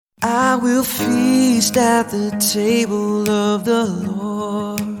I will feast at the table of the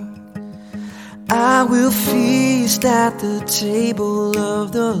Lord. I will feast at the table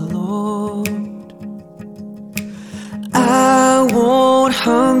of the Lord. I won't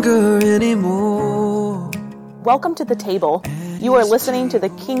hunger anymore. Welcome to the table. You are listening to the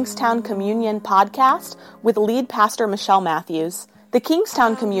Kingstown Communion podcast with lead pastor Michelle Matthews. The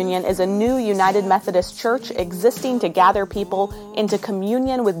Kingstown Communion is a new United Methodist church existing to gather people into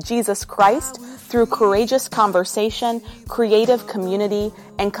communion with Jesus Christ through courageous conversation, creative community,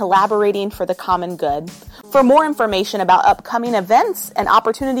 and collaborating for the common good. For more information about upcoming events and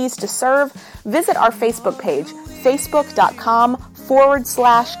opportunities to serve, visit our Facebook page,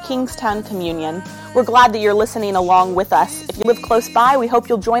 facebook.com/Kingstown Communion. We're glad that you're listening along with us. If you live close by, we hope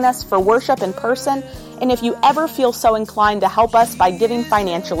you'll join us for worship in person. And if you ever feel so inclined to help us by giving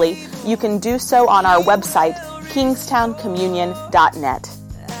financially, you can do so on our website, kingstowncommunion.net.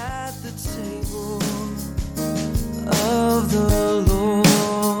 At the table of the Lord.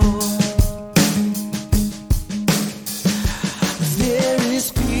 There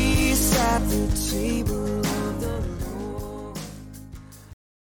is peace at the table of the Lord.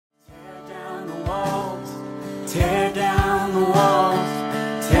 Tear down the walls, tear down the walls,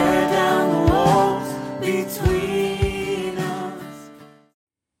 tear down the walls between us.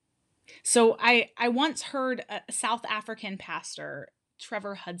 So I once heard a South African pastor,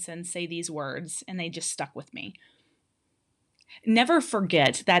 Trevor Hudson, say these words, and they just stuck with me. Never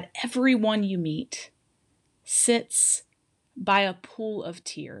forget that everyone you meet sits by a pool of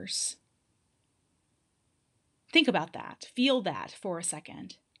tears. Think about that. Feel that for a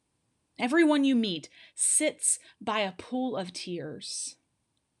second. Everyone you meet sits by a pool of tears.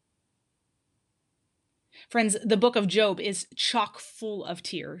 Friends, the book of Job is chock full of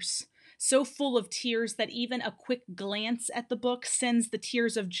tears. So full of tears that even a quick glance at the book sends the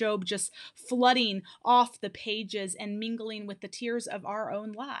tears of Job just flooding off the pages and mingling with the tears of our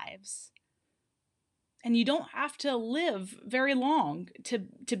own lives. And you don't have to live very long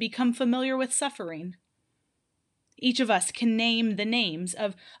to become familiar with suffering. Each of us can name the names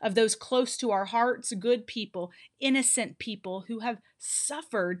of those close to our hearts, good people, innocent people who have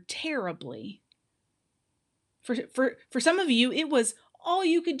suffered terribly. For some of you, it was all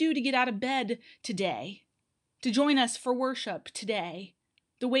you could do to get out of bed today, to join us for worship today.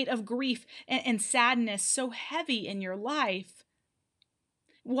 The weight of grief and sadness so heavy in your life.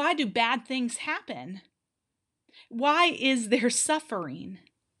 Why do bad things happen? Why is there suffering?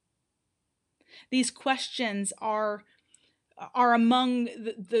 These questions are among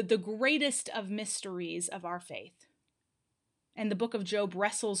the greatest of mysteries of our faith. And the book of Job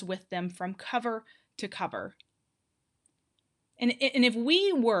wrestles with them from cover to cover. And if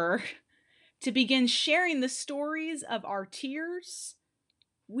we were to begin sharing the stories of our tears,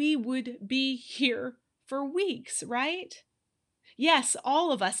 we would be here for weeks, right? Yes,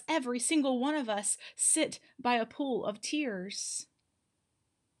 all of us, every single one of us, sit by a pool of tears.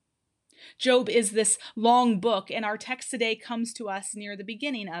 Job is this long book, and our text today comes to us near the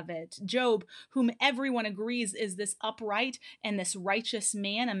beginning of it. Job, whom everyone agrees is this upright and this righteous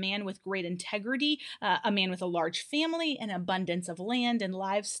man, a man with great integrity, a man with a large family, an abundance of land and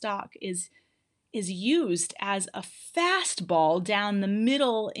livestock, is used as a fastball down the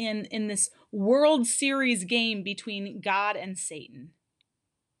middle in this World Series game between God and Satan.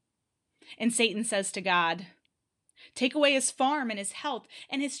 And Satan says to God, "Take away his farm and his health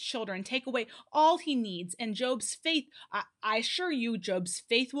and his children. Take away all he needs." And Job's faith, I assure you, Job's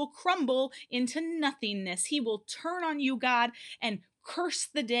faith will crumble into nothingness. He will turn on you, God, and curse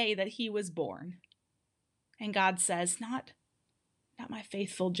the day that he was born. And God says, not my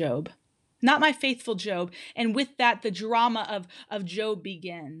faithful Job. Not my faithful Job. And with that, the drama of Job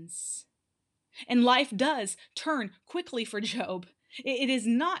begins. And life does turn quickly for Job. It is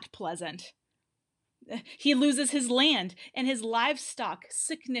not pleasant. He loses his land and his livestock.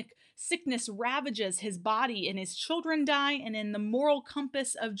 Sickness ravages his body and his children die. And in the moral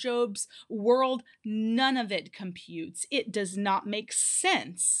compass of Job's world, none of it computes. It does not make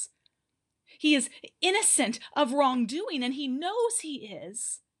sense. He is innocent of wrongdoing, and he knows he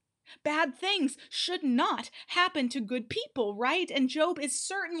is. Bad things should not happen to good people, right? And Job is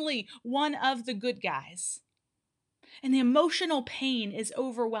certainly one of the good guys. And the emotional pain is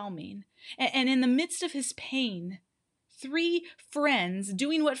overwhelming. And in the midst of his pain, 3 friends,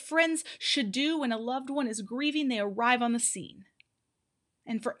 doing what friends should do when a loved one is grieving, they arrive on the scene.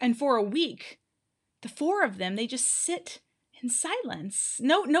 And for a week, the 4 of them, they just sit in silence.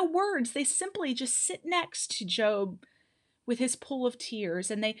 No words. They simply just sit next to Job with his pool of tears,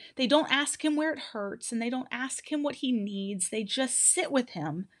 and they don't ask him where it hurts, and they don't ask him what he needs. They just sit with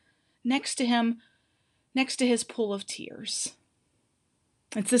him next to him, next to his pool of tears.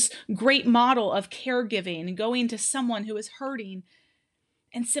 It's this great model of caregiving, going to someone who is hurting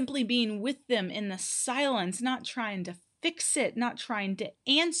and simply being with them in the silence, not trying to fix it, not trying to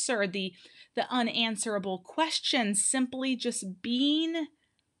answer the unanswerable questions, simply just being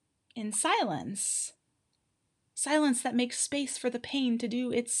in silence. Silence that makes space for the pain to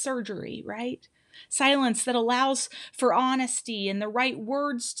do its surgery, right? Silence that allows for honesty and the right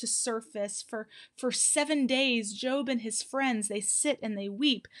words to surface. For 7 days, Job and his friends, they sit and they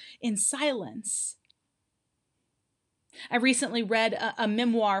weep in silence. I recently read a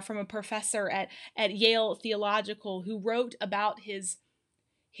memoir from a professor at Yale Theological who wrote about his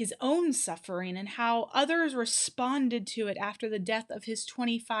own suffering and how others responded to it after the death of his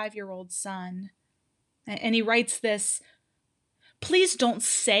 25-year-old son. And he writes this: "Please don't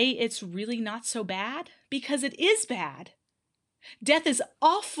say it's really not so bad, because it is bad. Death is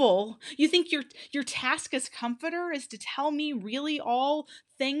awful. You think your task as comforter is to tell me really, all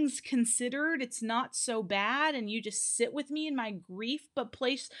things considered, it's not so bad, and you just sit with me in my grief, but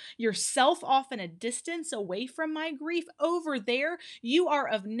place yourself off in a distance away from my grief? Over there, you are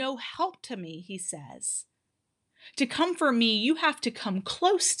of no help to me," he says. "To comfort me, you have to come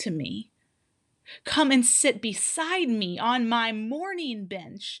close to me. Come and sit beside me on my mourning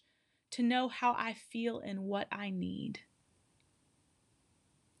bench to know how I feel and what I need."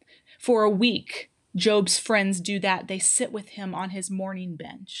 For a week, Job's friends do that. They sit with him on his mourning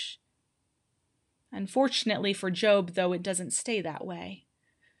bench. Unfortunately for Job, though, it doesn't stay that way.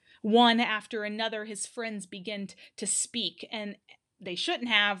 One after another, his friends begin to speak, and they shouldn't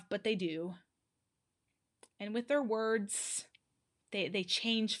have, but they do. And with their words, they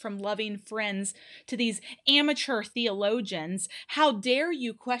change from loving friends to these amateur theologians. "How dare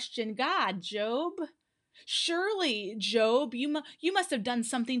you question God, Job? Surely, Job, you must have done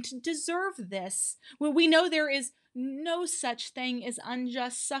something to deserve this. Well, we know there is no such thing as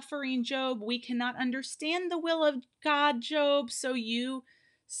unjust suffering, Job. We cannot understand the will of God, Job, so you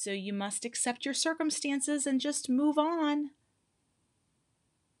must accept your circumstances and just move on."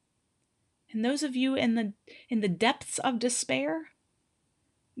 And those of you in the depths of despair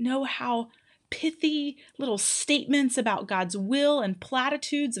know how pithy little statements about God's will and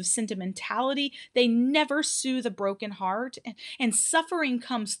platitudes of sentimentality, they never soothe a broken heart. And suffering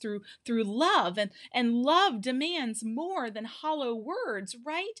comes through love, and love demands more than hollow words,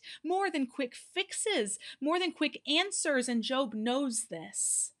 right? More than quick fixes, more than quick answers, and Job knows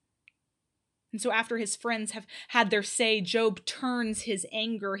this. And so after his friends have had their say, Job turns his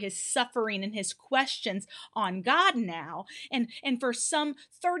anger, his suffering, and his questions on God now. And for some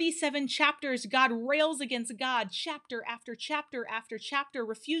 37 chapters, God rails against God, chapter after chapter after chapter,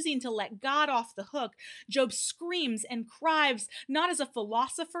 refusing to let God off the hook. Job screams and cries, not as a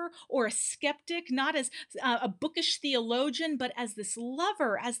philosopher or a skeptic, not as a bookish theologian, but as this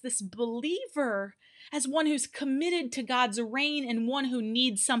lover, as this believer, as one who's committed to God's reign and one who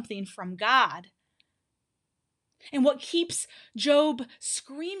needs something from God. And what keeps Job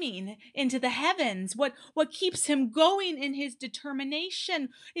screaming into the heavens, what keeps him going in his determination,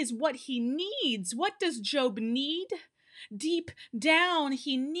 is what he needs. What does Job need? Deep down,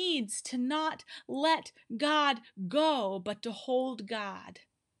 he needs to not let God go, but to hold God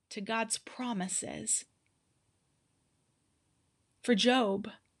to God's promises. For Job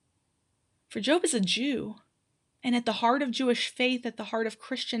is a Jew, and at the heart of Jewish faith, at the heart of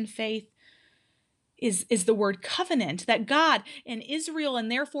Christian faith, is the word covenant, that God and Israel,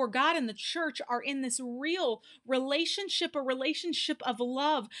 and therefore God and the church, are in this real relationship, a relationship of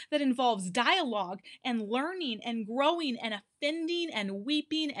love that involves dialogue and learning and growing and offending and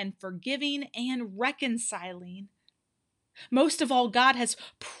weeping and forgiving and reconciling. Most of all, God has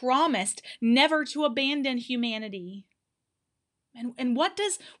promised never to abandon humanity. And what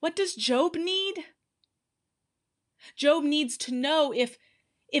does Job need? Job needs to know if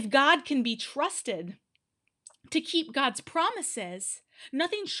God can be trusted to keep God's promises.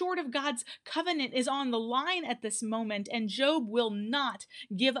 Nothing short of God's covenant is on the line at this moment, and Job will not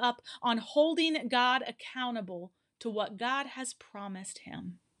give up on holding God accountable to what God has promised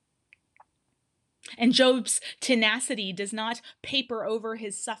him. And Job's tenacity does not paper over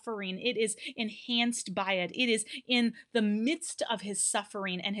his suffering. It is enhanced by it. It is in the midst of his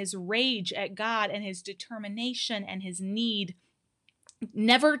suffering and his rage at God and his determination and his need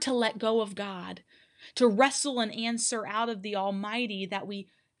never to let go of God, to wrestle an answer out of the Almighty, that we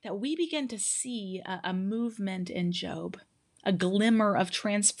begin to see a movement in Job, a glimmer of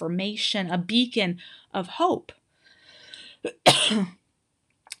transformation, a beacon of hope.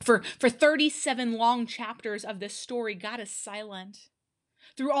 For 37 long chapters of this story, God is silent.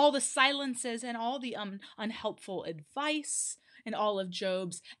 Through all the silences and all the unhelpful advice and all of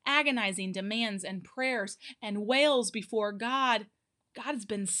Job's agonizing demands and prayers and wails before God, God's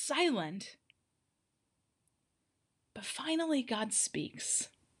been silent. But finally, God speaks.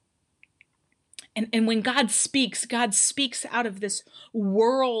 And when God speaks out of this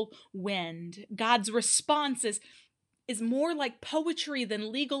whirlwind. God's response is more like poetry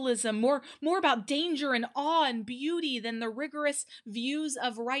than legalism, more about danger and awe and beauty than the rigorous views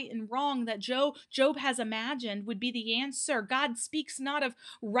of right and wrong that Job has imagined would be the answer. God speaks not of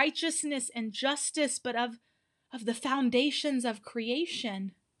righteousness and justice, but of the foundations of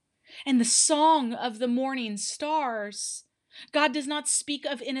creation and the song of the morning stars. God does not speak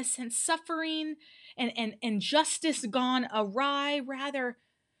of innocent suffering and justice gone awry. Rather,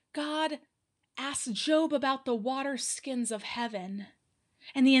 God asks Job about the water skins of heaven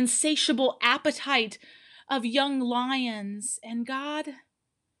and the insatiable appetite of young lions. And God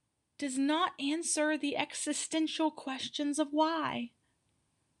does not answer the existential questions of why,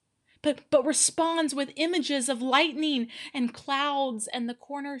 but responds with images of lightning and clouds and the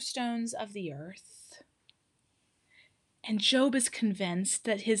cornerstones of the earth. And Job is convinced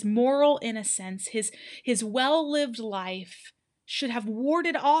that his moral innocence, his well-lived life, should have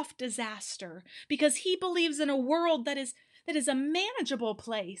warded off disaster because he believes in a world that is a manageable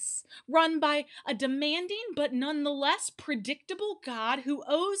place, run by a demanding but nonetheless predictable God who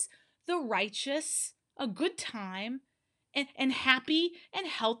owes the righteous a good time and happy and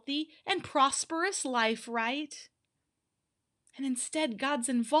healthy and prosperous life, right? And instead, God's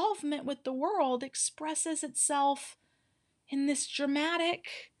involvement with the world expresses itself in this dramatic,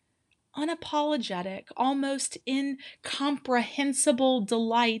 unapologetic, almost incomprehensible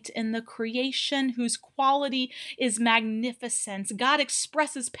delight in the creation whose quality is magnificence. God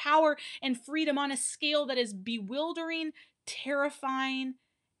expresses power and freedom on a scale that is bewildering, terrifying,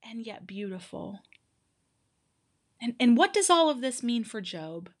 and yet beautiful. And what does all of this mean for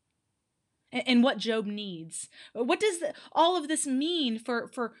Job? And what Job needs? What does all of this mean for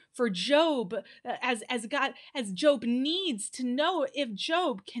Job as Job needs to know if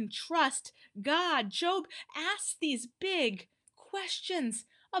Job can trust God? Job asks these big questions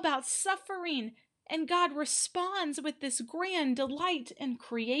about suffering, and God responds with this grand delight in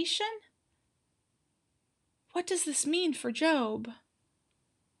creation. What does this mean for Job?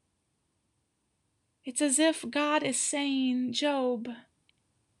 It's as if God is saying, Job,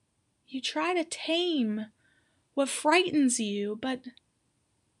 you try to tame what frightens you, but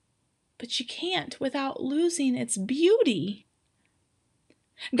you can't without losing its beauty.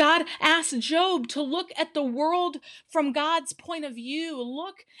 God asked Job to look at the world from God's point of view.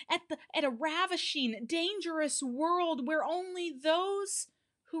 Look at a ravishing, dangerous world where only those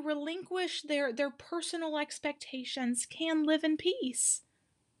who relinquish their personal expectations can live in peace.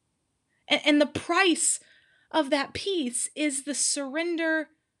 And the price of that peace is the surrender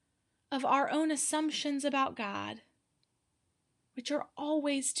of our own assumptions about God, which are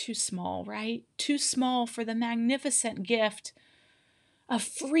always too small, right? Too small for the magnificent gift of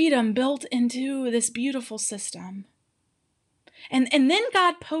freedom built into this beautiful system. And then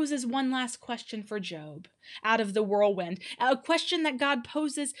God poses one last question for Job out of the whirlwind, a question that God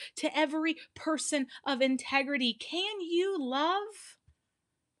poses to every person of integrity. Can you love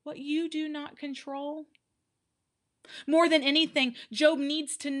what you do not control? More than anything, Job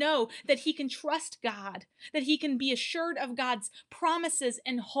needs to know that he can trust God, that he can be assured of God's promises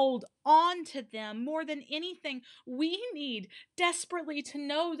and hold on to them. More than anything, we need desperately to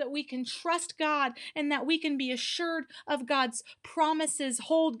know that we can trust God and that we can be assured of God's promises,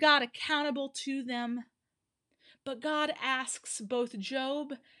 hold God accountable to them. But God asks both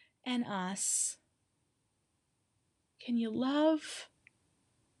Job and us, can you love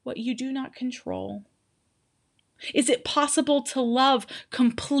what you do not control? Is it possible to love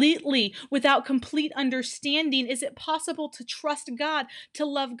completely without complete understanding? Is it possible to trust God, to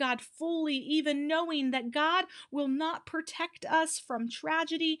love God fully, even knowing that God will not protect us from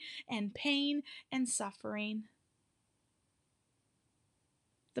tragedy and pain and suffering?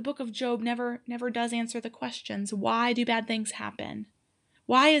 The book of Job never does answer the questions. Why do bad things happen?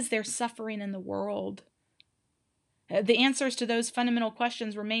 Why is there suffering in the world? The answers to those fundamental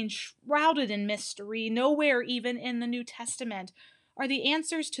questions remain shrouded in mystery. Nowhere, even in the New Testament, are the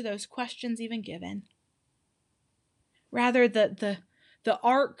answers to those questions even given. Rather, the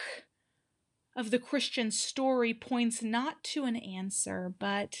arc of the Christian story points not to an answer,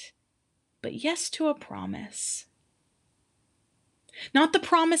 but yes to a promise. Not the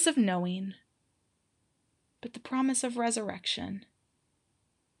promise of knowing, but the promise of resurrection.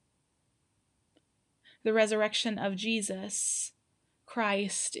 The resurrection of Jesus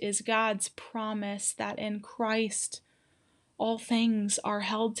Christ is God's promise that in Christ all things are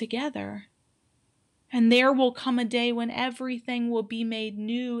held together. And there will come a day when everything will be made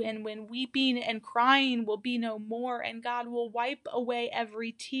new, and when weeping and crying will be no more, and God will wipe away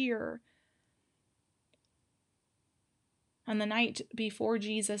every tear. On the night before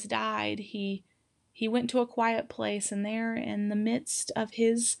Jesus died, he went to a quiet place, and there in the midst of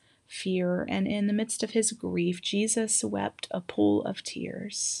his fear and in the midst of his grief, Jesus wept a pool of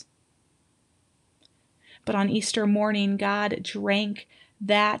tears. But on Easter morning, God drank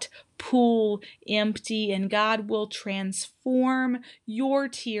that pool empty, and God will transform your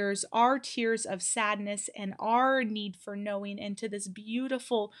tears, our tears of sadness and our need for knowing, into this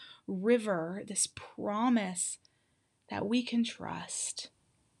beautiful river, this promise that we can trust.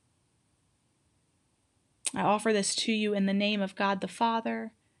 I offer this to you in the name of God the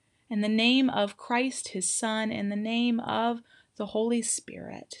Father, in the name of Christ his Son, in the name of the Holy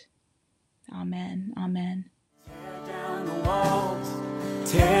Spirit. Amen. Amen. Tear down the walls,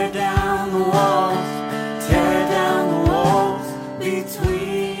 tear down the walls.